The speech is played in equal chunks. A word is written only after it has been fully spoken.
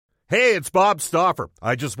Hey, it's Bob Stauffer.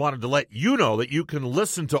 I just wanted to let you know that you can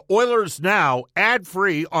listen to Oilers Now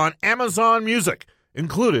ad-free on Amazon Music,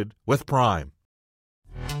 included with Prime.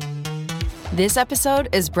 This episode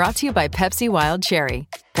is brought to you by Pepsi Wild Cherry.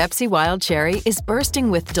 Pepsi Wild Cherry is bursting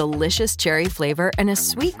with delicious cherry flavor and a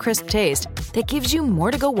sweet, crisp taste that gives you more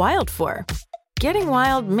to go wild for. Getting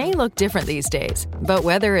wild may look different these days, but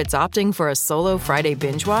whether it's opting for a solo Friday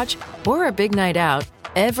binge watch or a big night out,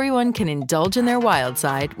 everyone can indulge in their wild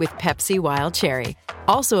side with Pepsi Wild Cherry.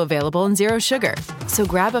 Also available in Zero Sugar. So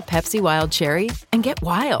grab a Pepsi Wild Cherry and get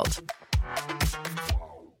wild.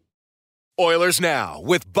 Oilers Now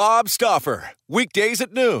with Bob Stauffer. Weekdays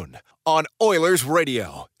at noon on Oilers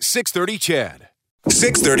Radio, 630 CHED.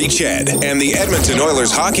 630 CHED and the Edmonton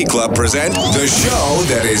Oilers Hockey Club present the show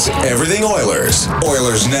that is everything Oilers.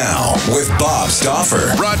 Oilers Now with Bob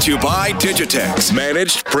Stauffer. Brought to you by Digitex.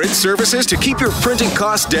 Managed print services to keep your printing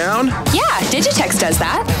costs down? Yeah, Digitex does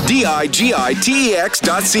that. digitex.ca.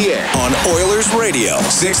 On Oilers Radio,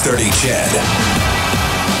 630 CHED.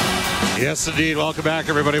 Yes, indeed. Welcome back,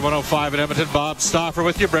 everybody. 105 in Edmonton. Bob Stauffer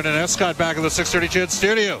with you. Brendan Escott back in the 630 CHED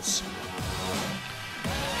studios.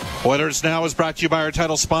 Oilers Now is brought to you by our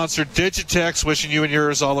title sponsor, Digitex. Wishing you and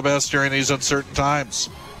yours all the best during these uncertain times.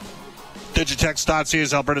 Digitex.ca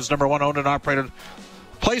is Alberta's number one owned and operated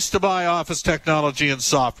place to buy office technology and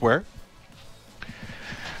software.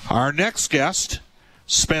 Our next guest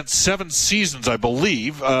spent 7 seasons, I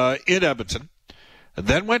believe, in Edmonton, and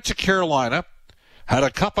then went to Carolina, had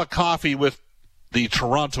a cup of coffee with the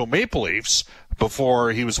Toronto Maple Leafs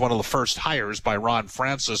before he was one of the first hires by Ron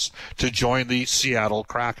Francis to join the Seattle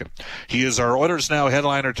Kraken. He is our Oilers Now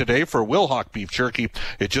headliner today for Wilhauk Beef Jerky.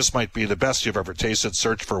 It just might be the best you've ever tasted.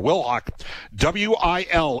 Search for Wilhauk,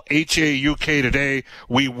 W-I-L-H-A-U-K today.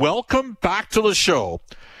 We welcome back to the show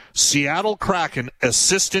Seattle Kraken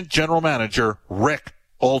Assistant General Manager Rick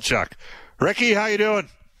Olczyk. Ricky, how you doing?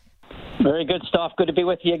 Very good stuff. Good to be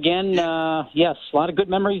with you again. Yes, a lot of good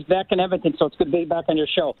memories back in Edmonton, so it's good to be back on your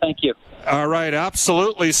show. Thank you. All right,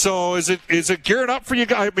 absolutely. So is it gearing up for you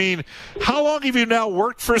guys? I mean, how long have you now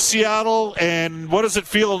worked for Seattle, and what does it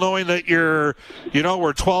feel knowing that we're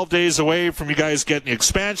 12 days away from you guys getting the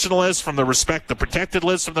expansion list, from the protected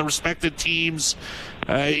list from the respected teams?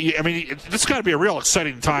 I mean, this got to be a real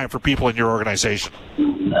exciting time for people in your organization.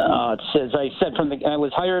 It's, as I said, I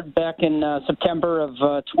was hired back in September of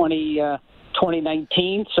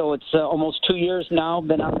 2019, so it's almost 2 years now.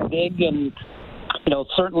 Been on the gig, and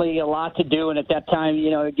certainly a lot to do. And at that time,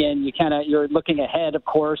 again, you're looking ahead, of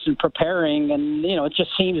course, and preparing, and it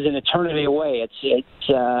just seems an eternity away. It's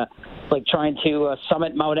like trying to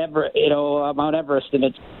summit Mount Everest, and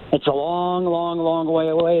it's a long, long, long way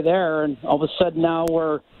away there. And all of a sudden now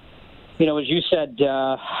we're, as you said,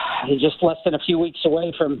 just less than a few weeks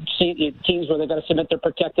away from seeing teams where they've got to submit their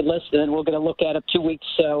protected list, and then we're going to look at it 2 weeks.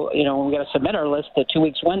 We've got to submit our list 2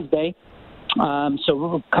 weeks Wednesday. So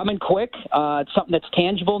we're coming quick. It's something that's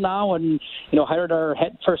tangible now, and hired our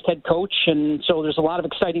first head coach, and so there's a lot of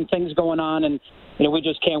exciting things going on, and we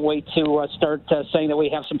just can't wait to start saying that we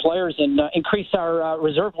have some players and increase our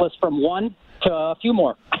reserve list from 1 to a few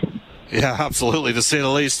more. Yeah, absolutely, to say the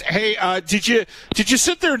least. Hey, did you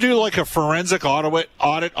sit there and do like a forensic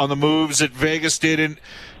audit on the moves that Vegas did? And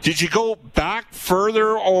did you go back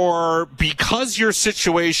further, or because your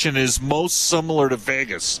situation is most similar to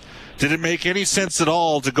Vegas, did it make any sense at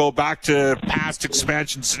all to go back to past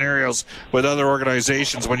expansion scenarios with other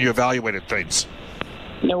organizations when you evaluated things?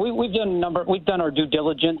 We've done our due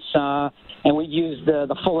diligence, and we used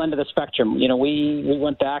the full end of the spectrum. We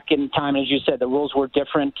went back in time, and as you said, the rules were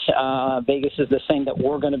different. Vegas is the thing that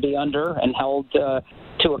we're going to be under and held to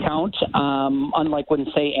account, unlike when,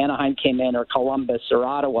 say, Anaheim came in, or Columbus, or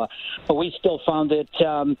Ottawa. But we still found it,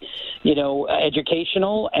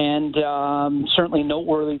 educational and certainly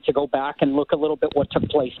noteworthy to go back and look a little bit what took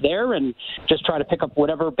place there, and just try to pick up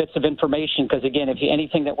whatever bits of information. Because again,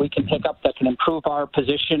 anything that we can pick up that can improve our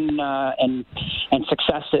position and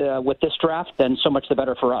success with this draft, then so much the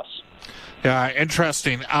better for us. Yeah,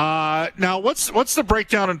 interesting. Now, what's the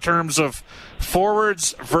breakdown in terms of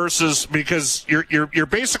forwards versus, because you're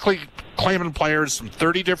basically claiming players from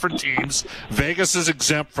 30 different teams. Vegas is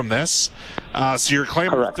exempt from this, so you're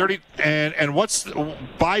claiming Correct. 30. And what's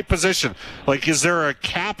by position? Like, is there a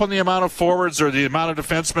cap on the amount of forwards or the amount of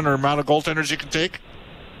defensemen or amount of goaltenders you can take?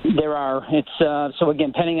 There are. It's so again,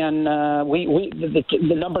 depending on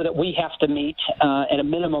the number that we have to meet at a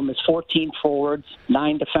minimum is 14 forwards,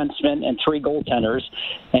 9 defensemen, and 3 goaltenders.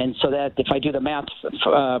 And so that if I do the math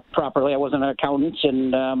properly, I wasn't an accountant,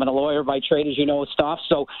 and I'm a lawyer by trade, as you know, stuff.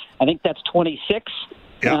 So I think that's 26.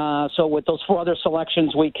 Yeah. So with those 4 other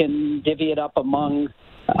selections, we can divvy it up among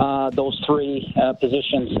those three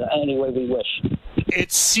positions any way we wish.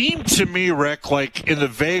 It seemed to me, Rick, like in the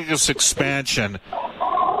Vegas expansion,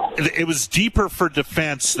 it was deeper for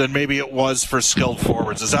defense than maybe it was for skilled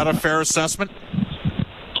forwards. Is that a fair assessment?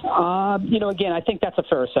 Again, I think that's a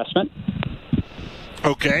fair assessment.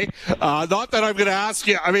 Okay. Not that I'm going to ask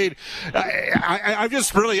you. I mean,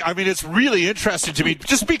 it's really interesting to me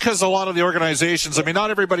just because a lot of the organizations,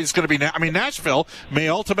 not everybody's going to be, Nashville may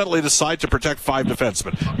ultimately decide to protect 5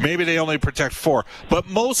 defensemen. Maybe they only protect 4. But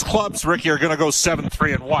most clubs, Ricky, are going to go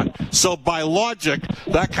 7-3-1. So by logic,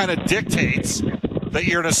 that kind of dictates that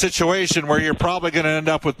you're in a situation where you're probably going to end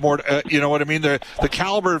up with more, you know what I mean? The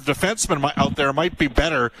caliber of defensemen out there might be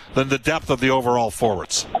better than the depth of the overall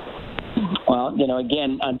forwards. Well,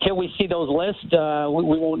 again, until we see those lists,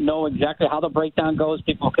 we won't know exactly how the breakdown goes.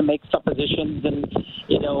 People can make suppositions and,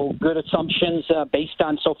 good assumptions based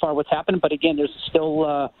on so far what's happened. But again, there's still,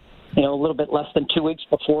 a little bit less than 2 weeks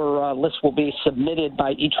before lists will be submitted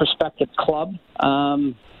by each respective club.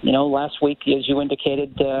 Last week, as you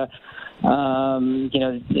indicated,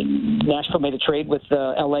 Nashville made a trade with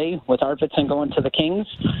L.A. with Arvidsson going to the Kings.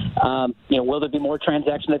 Will there be more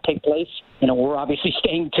transactions that take place? We're obviously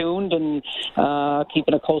staying tuned and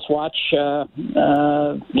keeping a close watch,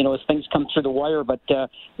 as things come through the wire. But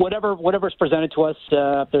whatever's presented to us,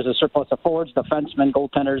 if there's a surplus of forwards, defensemen,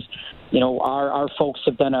 goaltenders, our folks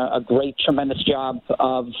have done a great, tremendous job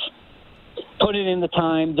of putting in the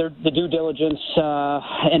time, the due diligence,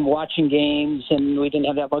 and watching games, and we didn't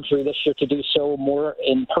have that luxury this year to do so more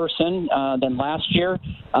in person than last year.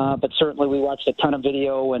 But certainly we watched a ton of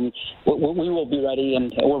video, and we will be ready,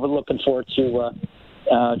 and we're looking forward to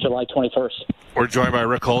July 21st. We're joined by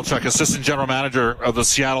Rick Holchuk, Assistant General Manager of the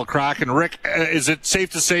Seattle Kraken. Rick, is it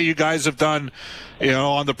safe to say you guys have done,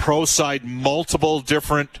 on the pro side, multiple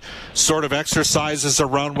different sort of exercises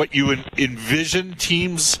around what you envision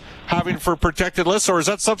teams having for protected lists, or is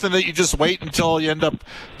that something that you just wait until you end up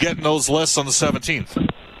getting those lists on the 17th?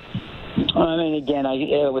 Again,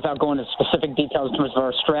 without going into specific details in terms of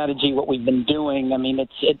our strategy, what we've been doing,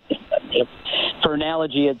 for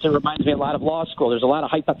analogy, it reminds me a lot of law school. There's a lot of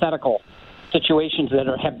hypothetical situations that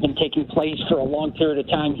have been taking place for a long period of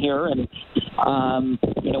time here, and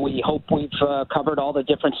we hope we've covered all the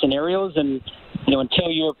different scenarios, and until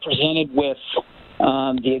you're presented with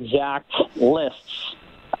the exact lists,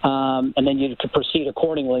 and then you could proceed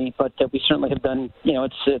accordingly. But we certainly have done,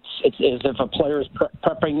 it's as if a player is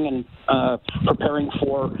prepping and preparing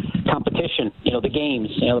for competition, the games.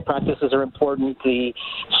 The practices are important, the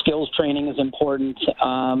skills training is important,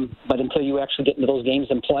 but until you actually get into those games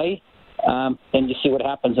and play, then you see what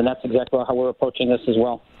happens, and that's exactly how we're approaching this as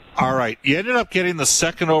well. All right. You ended up getting the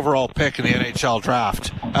second overall pick in the NHL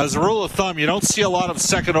draft. As a rule of thumb, you don't see a lot of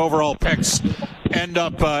second overall picks end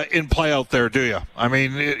up in play out there, do you?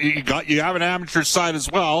 You have an amateur side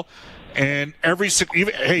as well, and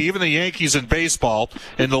even the Yankees in baseball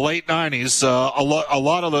in the late 90s, a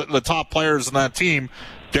lot of the top players in that team,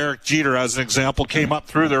 Derek Jeter, as an example, came up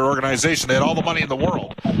through their organization. They had all the money in the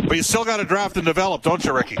world. But you still got to draft and develop, don't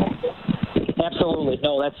you, Ricky? Absolutely.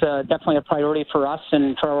 No, that's definitely a priority for us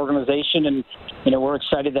and for our organization. And, we're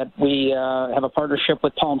excited that we have a partnership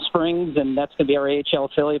with Palm Springs, and that's going to be our AHL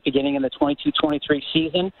affiliate beginning in the 22-23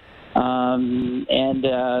 season. That's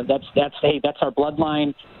our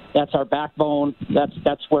bloodline. That's our backbone.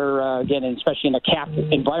 That's where, again, and especially in a cap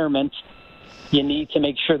environment, you need to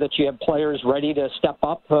make sure that you have players ready to step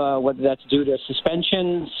up, whether that's due to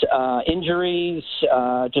suspensions, injuries,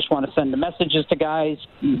 just want to send the messages to guys,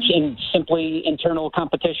 in simply internal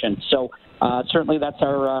competition. So certainly that's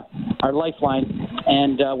our lifeline,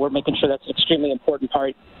 and we're making sure that's an extremely important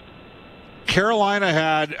part. Carolina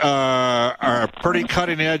had a pretty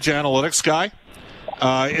cutting-edge analytics guy.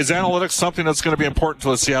 Is analytics something that's going to be important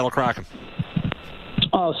to the Seattle Kraken?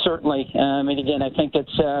 Oh, certainly. Again, I think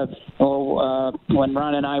it's when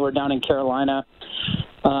Ron and I were down in Carolina,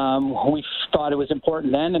 we thought it was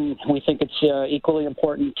important then, and we think it's equally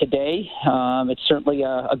important today. It's certainly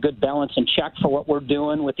a good balance and check for what we're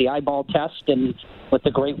doing with the eyeball test and with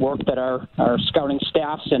the great work that our scouting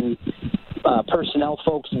staffs and personnel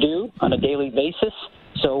folks do on a daily basis.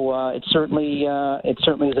 So it certainly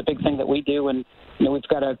is a big thing that we do, and we've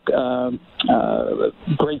got a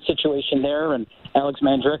great situation there, and Alex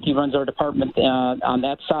Mandryk runs our department on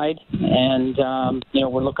that side, and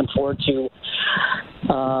we're looking forward to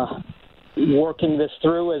working this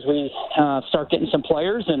through as we start getting some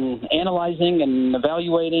players and analyzing and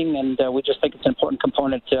evaluating, and we just think it's an important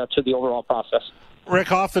component to the overall process.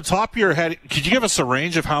 Rick, off the top of your head, could you give us a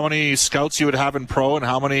range of how many scouts you would have in pro and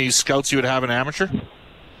how many scouts you would have in amateur?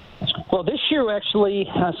 Well, this year, actually,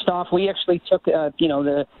 Stoff, we actually took, I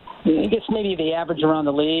guess maybe the average around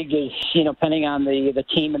the league is, depending on the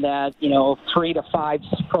team and that, 3 to 5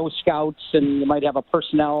 pro scouts, and you might have a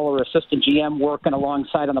personnel or assistant GM working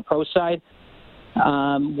alongside on the pro side.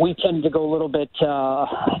 We tend to go a little bit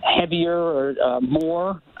heavier or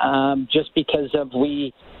more just because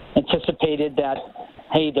we anticipated that,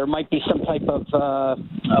 hey, there might be some type of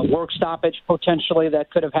work stoppage potentially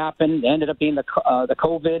that could have happened. It ended up being the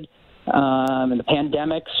COVID and the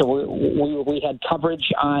pandemic, so we had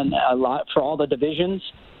coverage on a lot for all the divisions,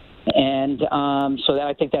 and so that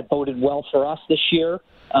I think that boded well for us this year.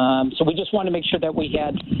 So we just wanted to make sure that we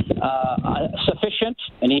had sufficient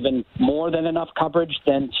and even more than enough coverage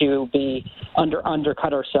than to be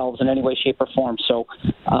undercut ourselves in any way, shape, or form. So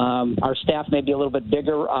our staff may be a little bit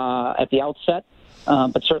bigger at the outset,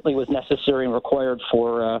 but certainly was necessary and required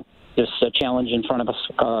for this challenge in front of us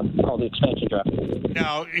called the expansion draft.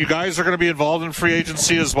 Now, you guys are going to be involved in free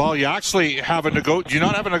agency as well. You actually have do you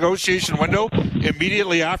not have a negotiation window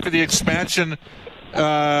immediately after the expansion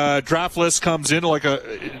draft list comes in,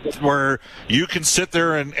 where you can sit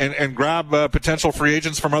there and grab potential free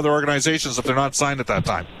agents from other organizations if they're not signed at that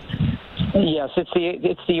time? Yes,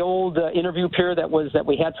 it's the old interview period that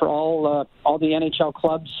we had for all the NHL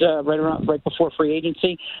clubs right before free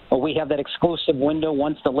agency. But we have that exclusive window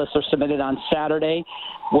once the lists are submitted on Saturday.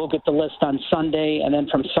 We'll get the list on Sunday, and then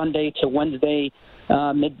from Sunday to Wednesday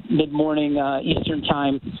mid-morning Eastern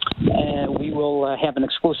time, we will have an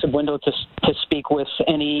exclusive window to speak with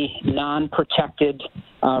any non-protected,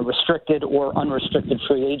 restricted or unrestricted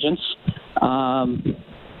free agents.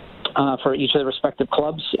 For each of the respective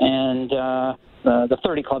clubs, and the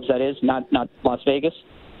 30 clubs, that is, not Las Vegas.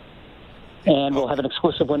 And we'll have an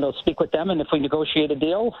exclusive window to speak with them, and if we negotiate a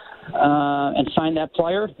deal and sign that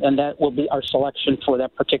player, then that will be our selection for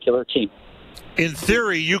that particular team. In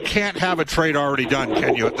theory, you can't have a trade already done,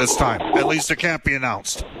 can you, at this time? At least it can't be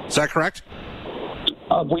announced. Is that correct?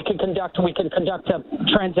 We can conduct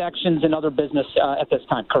transactions and other business at this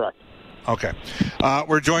time, correct. Okay.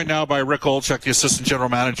 We're joined now by Rick Olczyk, the Assistant General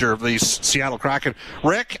Manager of the Seattle Kraken.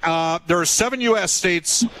 Rick, there are 7 U.S.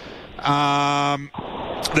 states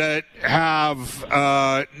that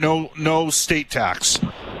have no state tax,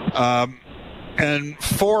 and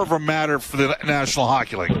 4 of them matter for the National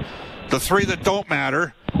Hockey League. The 3 that don't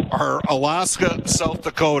matter are Alaska, South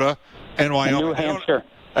Dakota, and Wyoming. New Hampshire.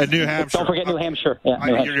 New Hampshire. Don't forget New Hampshire. Yeah,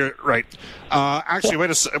 New Hampshire. You're right. Actually,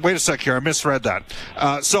 wait a sec here. I misread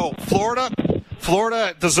that. So Florida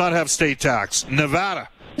does not have state tax. Nevada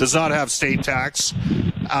does not have state tax.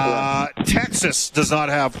 Texas does not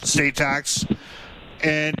have state tax.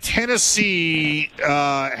 And Tennessee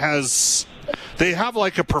has. They have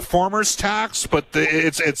like a performer's tax, but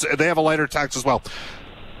they have a lighter tax as well.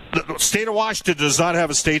 The state of Washington does not have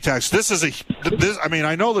a state tax. I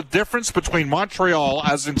know the difference between Montreal,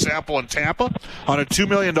 as an example, and Tampa on a $2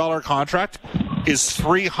 million contract is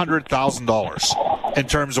 $300,000 in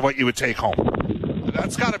terms of what you would take home.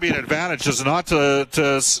 That's got to be an advantage, is it not,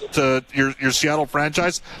 to your Seattle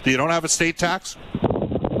franchise that you don't have a state tax?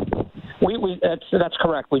 That's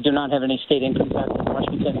correct. We do not have any state income tax in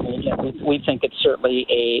Washington. We think it's certainly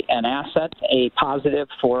an asset, a positive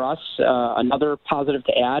for us, another positive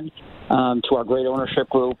to add to our great ownership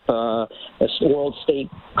group, this world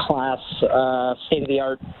state-class,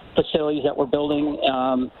 state-of-the-art facilities that we're building,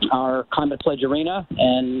 our Climate Pledge Arena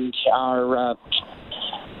and our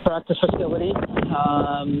practice facility,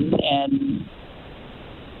 and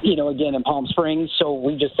again, in Palm Springs. So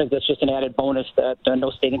we just think that's just an added bonus that no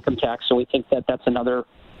state income tax. So we think that that's another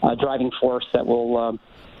driving force that will,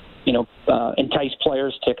 entice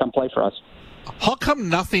players to come play for us. How come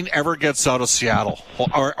nothing ever gets out of Seattle?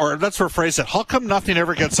 Or let's rephrase it. How come nothing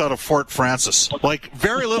ever gets out of Fort Francis? Like,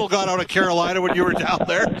 very little got out of Carolina when you were down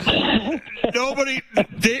there. Nobody,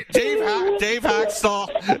 Dave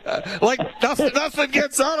Hackstall, nothing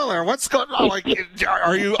gets out of there. What's going on? Like,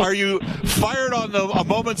 are you fired on a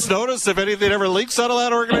moment's notice if anything ever leaks out of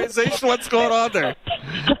that organization? What's going on there?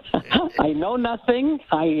 I know nothing.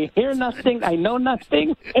 I hear nothing. I know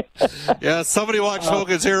nothing. Yeah, somebody watched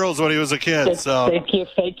Hogan's Heroes when he was a kid. So thank you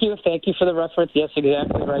for the reference. Yes,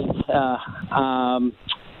 exactly right.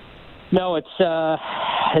 No, it's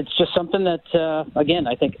just something that again,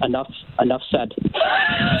 I think enough said.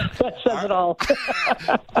 That says it all.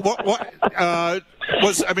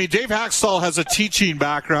 Dave Hackstall has a teaching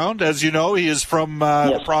background, as you know. He is from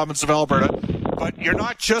the province of Alberta. But you're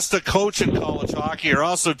not just a coach in college hockey; you're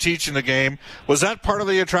also teaching the game. Was that part of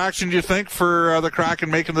the attraction, do you think, for the Kraken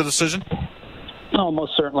making the decision? Oh,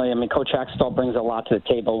 most certainly. I mean, Coach Axtell brings a lot to the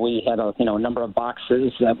table. We had a number of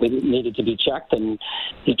boxes that we needed to be checked, and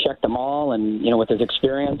he checked them all. And with his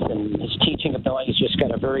experience and his teaching ability, he's just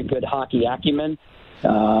got a very good hockey acumen.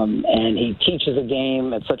 And he teaches a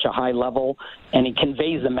game at such a high level, and he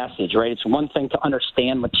conveys the message, right? It's one thing to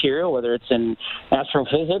understand material, whether it's in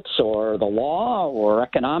astrophysics or the law or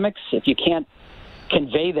economics. If you can't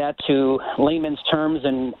convey that to layman's terms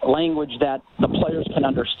and language that the players can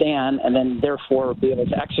understand and then therefore be able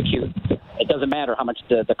to execute, it doesn't matter how much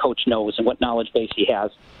the coach knows and what knowledge base he has.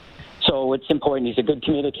 So it's important. He's a good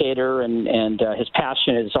communicator, and his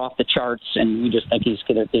passion is off the charts, and we just think he's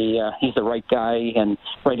going to be he's the right guy and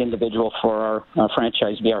right individual for our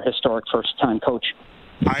franchise, be our historic first-time coach.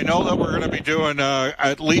 I know that we're going to be doing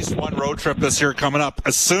at least one road trip this year coming up,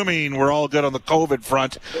 assuming we're all good on the COVID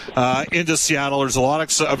front, into Seattle. There's a lot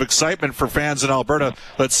of excitement for fans in Alberta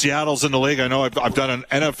that Seattle's in the league. I know I've done an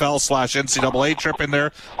NFL/NCAA trip in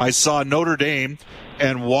there. I saw Notre Dame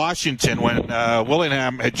and Washington when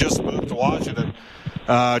Willingham had just moved to Washington.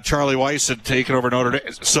 Charlie Weiss had taken over Notre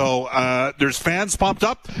Dame. So there's fans pumped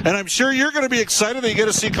up, and I'm sure you're going to be excited that you get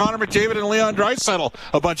to see Connor McDavid and Leon Draisaitl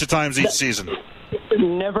a bunch of times each season.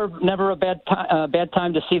 Never a bad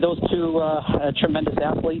time to see those two tremendous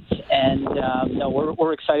athletes, and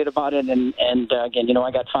we're excited about it. And again, I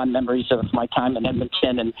got fond memories of my time in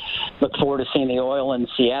Edmonton, and look forward to seeing the Oil in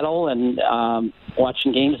Seattle and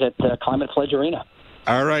watching games at Climate Pledge Arena.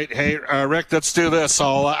 All right, hey Rick, let's do this.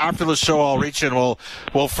 After the show, I'll reach in. We'll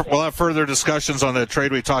have further discussions on the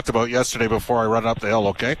trade we talked about yesterday before I run up the hill.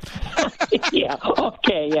 Okay? Yeah.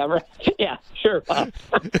 Okay. Yeah. Right. Yeah. Sure.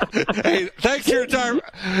 Hey, thanks for your time.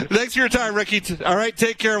 Thanks for your time, Ricky. All right,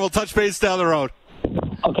 take care. We'll touch base down the road.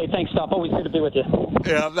 Okay, thanks, Stop. Always good to be with you.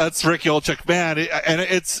 Yeah, that's Ricky Olczyk. Man, and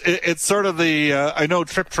it's sort of the I know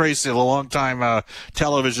Trip Tracy, the longtime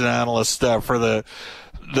television analyst for the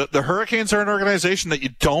Hurricanes are an organization that you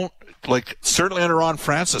don't like. Certainly under Ron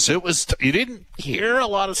Francis, you didn't hear a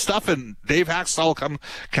lot of stuff, and Dave Hakstol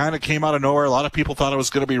kind of came out of nowhere. A lot of people thought it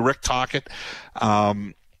was going to be Rick Tocchet.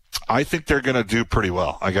 I think they're going to do pretty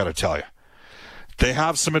well. I got to tell you, they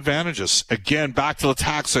have some advantages. Again, back to the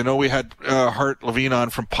tax. I know we had Hart Levine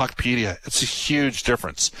on from Puckpedia. It's a huge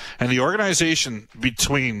difference, and the organization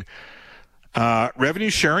between revenue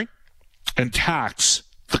sharing and tax.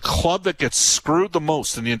 The club that gets screwed the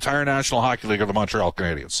most in the entire National Hockey League are the Montreal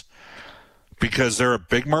Canadiens, because they're a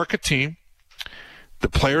big market team. The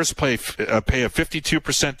players pay a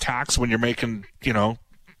 52% tax when you're making, $2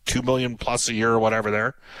 million plus a year or whatever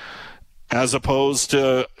there, as opposed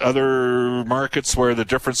to other markets where the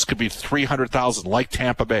difference could be $300,000, like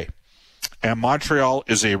Tampa Bay. And Montreal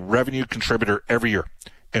is a revenue contributor every year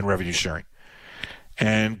in revenue sharing.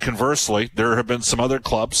 And conversely, there have been some other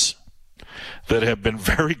clubs that have been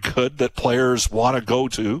very good that players want to go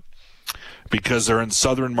to because they're in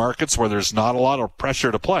southern markets where there's not a lot of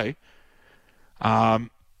pressure to play. Actually,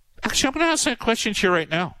 I'm going to ask that question to you right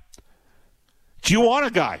now. Do you want a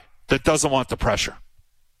guy that doesn't want the pressure?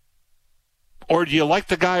 Or do you like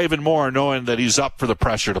the guy even more knowing that he's up for the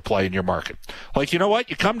pressure to play in your market? Like, you know what?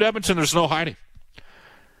 You come to Edmonton, there's no hiding.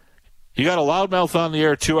 You got a loudmouth on the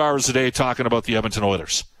air 2 hours a day talking about the Edmonton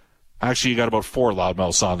Oilers. Actually, you got about 4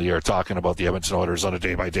 loudmouths on the air talking about the Edmonton Oilers on a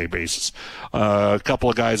day-by-day basis. A couple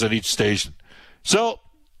of guys at each station. So,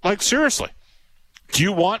 seriously, do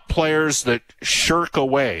you want players that shirk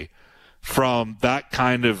away from that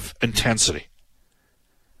kind of intensity?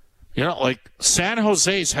 San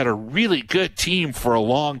Jose's had a really good team for a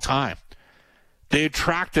long time. They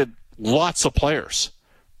attracted lots of players.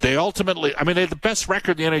 They ultimately, they had the best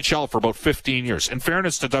record in the NHL for about 15 years. In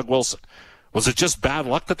fairness to Doug Wilson. Was it just bad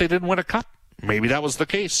luck that they didn't win a cup? Maybe that was the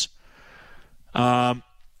case.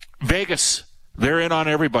 Vegas, they're in on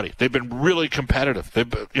everybody. They've been really competitive.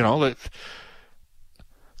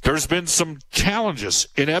 There's been some challenges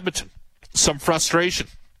in Edmonton, some frustration,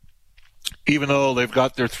 even though they've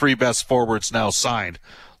got their 3 best forwards now signed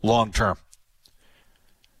long term.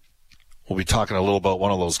 We'll be talking a little about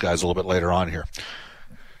one of those guys a little bit later on here.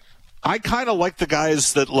 I kind of like the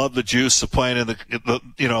guys that love the juice of playing in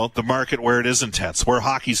the market where it is intense, where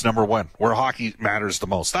hockey's number one, where hockey matters the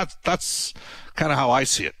most. That's kind of how I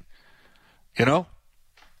see it.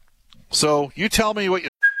 So you tell me what you.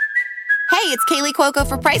 Hey, it's Kaylee Cuoco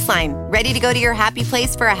for Priceline. Ready to go to your happy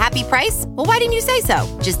place for a happy price? Well, why didn't you say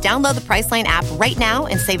so? Just download the Priceline app right now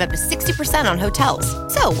and save up to 60% on hotels.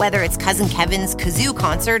 So whether it's Cousin Kevin's Kazoo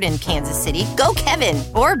Concert in Kansas City, go Kevin,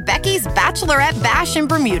 or Becky's Bachelorette Bash in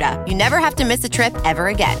Bermuda, you never have to miss a trip ever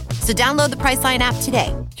again. So download the Priceline app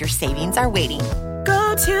today. Your savings are waiting.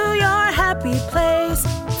 Go to your happy place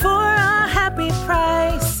for a happy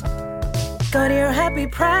price. Go to your happy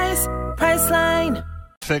price, Priceline.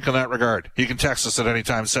 Think in that regard. You can text us at any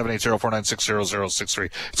time,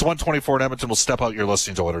 780-496-0063. It's 124 in Edmonton. We'll step out. You're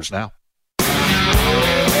listening to Oilers Now.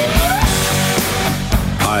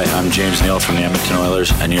 Hi, I'm James Neal from the Edmonton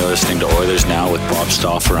Oilers, and you're listening to Oilers Now with Bob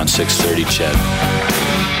Stauffer on 630 CHED.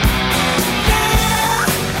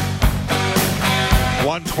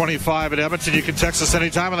 125 at Edmonton. You can text us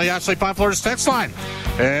anytime on the Ashley Fine Floors text line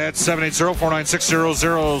at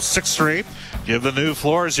 780-496-0063. Give the new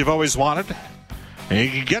floors you've always wanted. And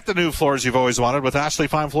you can get the new floors you've always wanted with Ashley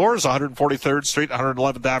Fine Floors, 143rd Street,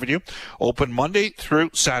 111th Avenue, open Monday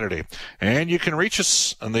through Saturday. And you can reach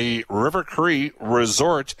us in the River Cree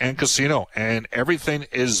Resort and Casino. And everything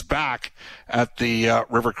is back at the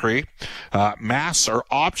River Cree. Masks are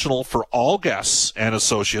optional for all guests and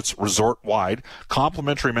associates resort-wide.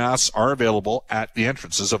 Complimentary masks are available at the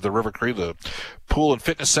entrances of the River Cree. The pool and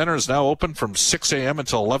fitness center is now open from 6 a.m.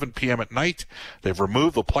 until 11 p.m. at night. They've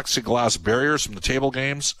removed the plexiglass barriers from the table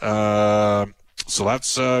games. So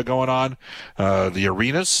that's going on. The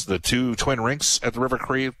arenas, the two twin rinks at the River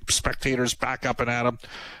Cree, spectators back up and at them.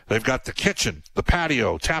 They've got the kitchen, the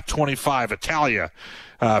patio, Tap 25, Italia,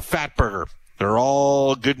 Fat Burger. They're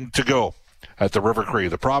all good to go at the River Cree.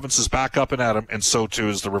 The province is back up and at them, and so too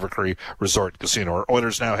is the River Cree Resort Casino. Our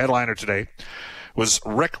Oilers Now headliner today was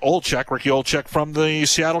Ricky Olczyk from the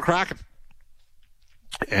Seattle Kraken.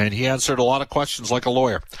 And he answered a lot of questions like a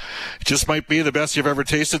lawyer. It just might be the best you've ever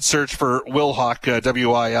tasted. Search for Wilhauk,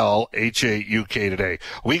 Wilhauk today.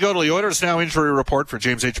 We go to the Oilers Now injury report for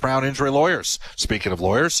James H. Brown Injury Lawyers. Speaking of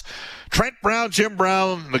lawyers, Trent Brown, Jim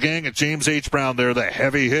Brown, the gang at James H. Brown, they're the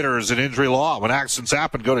heavy hitters in injury law. When accidents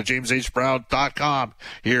happen, go to jameshbrown.com.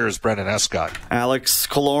 Here's Brendan Escott. Alex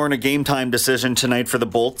Killorn, a game-time decision tonight for the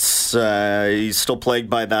Bolts. He's still plagued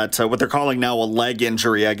by that, what they're calling now a leg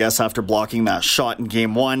injury, I guess, after blocking that shot in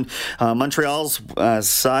Game 1. Montreal's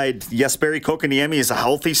side, Jesperi Kotkaniemi is a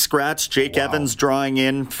healthy scratch. Jake Evans drawing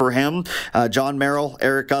in for him. John Merrill,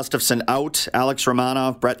 Eric Gustafsson out. Alex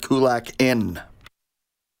Romanov, Brett Kulak in.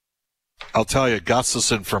 I'll tell you,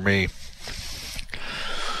 Gustafsson for me,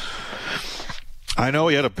 I know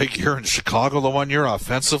he had a big year in Chicago the one year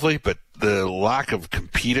offensively, but the lack of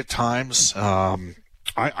compete at times, I'm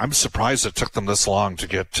surprised it took them this long to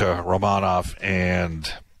get Romanov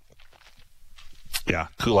and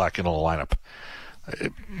Kulak into the lineup.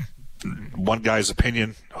 One guy's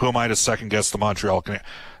opinion, who am I to second guess the Montreal Canadiens?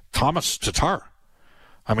 Thomas Tatar.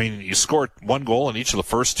 I mean, you scored one goal in each of the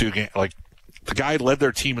first two games. Like, the guy led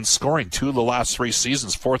their team in scoring 2 of the last 3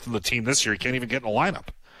 seasons, 4th in the team this year. He can't even get in the lineup.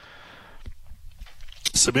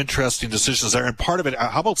 Some interesting decisions there. And part of it,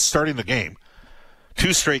 how about starting the game?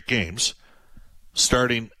 2 straight games,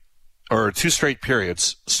 2 straight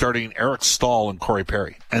periods, starting Eric Stahl and Corey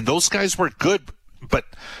Perry. And those guys were good, but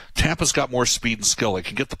Tampa's got more speed and skill. They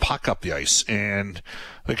can get the puck up the ice. And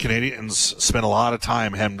the Canadians spent a lot of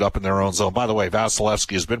time hemmed up in their own zone. By the way,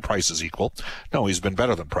 Vasilevsky has been Price's equal. No, he's been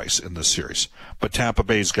better than Price in this series. But Tampa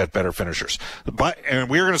Bay's got better finishers. And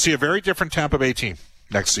we're going to see a very different Tampa Bay team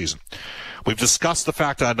next season. We've discussed the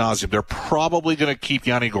fact ad nauseum. They're probably going to keep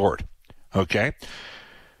Yanni Gourde. Okay?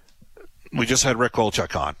 We just had Rick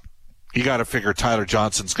Olczyk on. You got to figure Tyler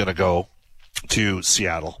Johnson's going to go to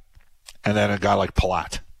Seattle. And then a guy like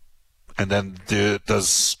Palat. And then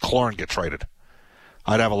does Killorn get traded?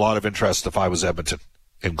 I'd have a lot of interest if I was Edmonton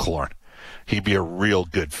in Killorn. He'd be a real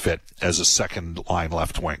good fit as a second-line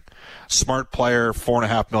left wing. Smart player,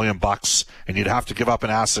 $4.5 million, and you'd have to give up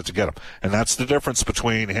an asset to get him. And that's the difference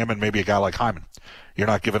between him and maybe a guy like Hyman. You're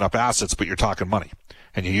not giving up assets, but you're talking money.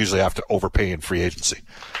 And you usually have to overpay in free agency.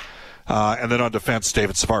 And then on defense,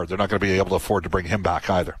 David Savard. They're not going to be able to afford to bring him back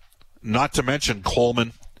either. Not to mention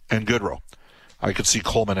Coleman and Goodrow. I could see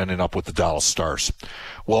Coleman ending up with the Dallas Stars.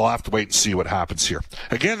 We'll have to wait and see what happens here.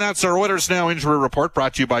 Again, that's our Oilers Now injury report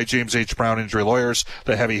brought to you by James H. Brown Injury Lawyers,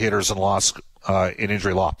 the heavy hitters in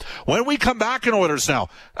injury law. When we come back in Oilers Now,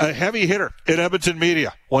 a heavy hitter in Edmonton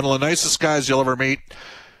media, one of the nicest guys you'll ever meet.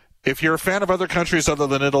 If you're a fan of other countries other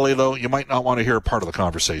than Italy, though, you might not want to hear part of the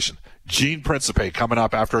conversation. Gene Principe coming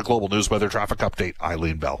up after a global news weather traffic update.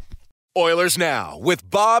 Eileen Bell. Oilers Now with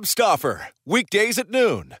Bob Stauffer. Weekdays at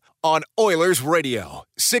noon on Oilers Radio,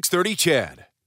 630 CHED.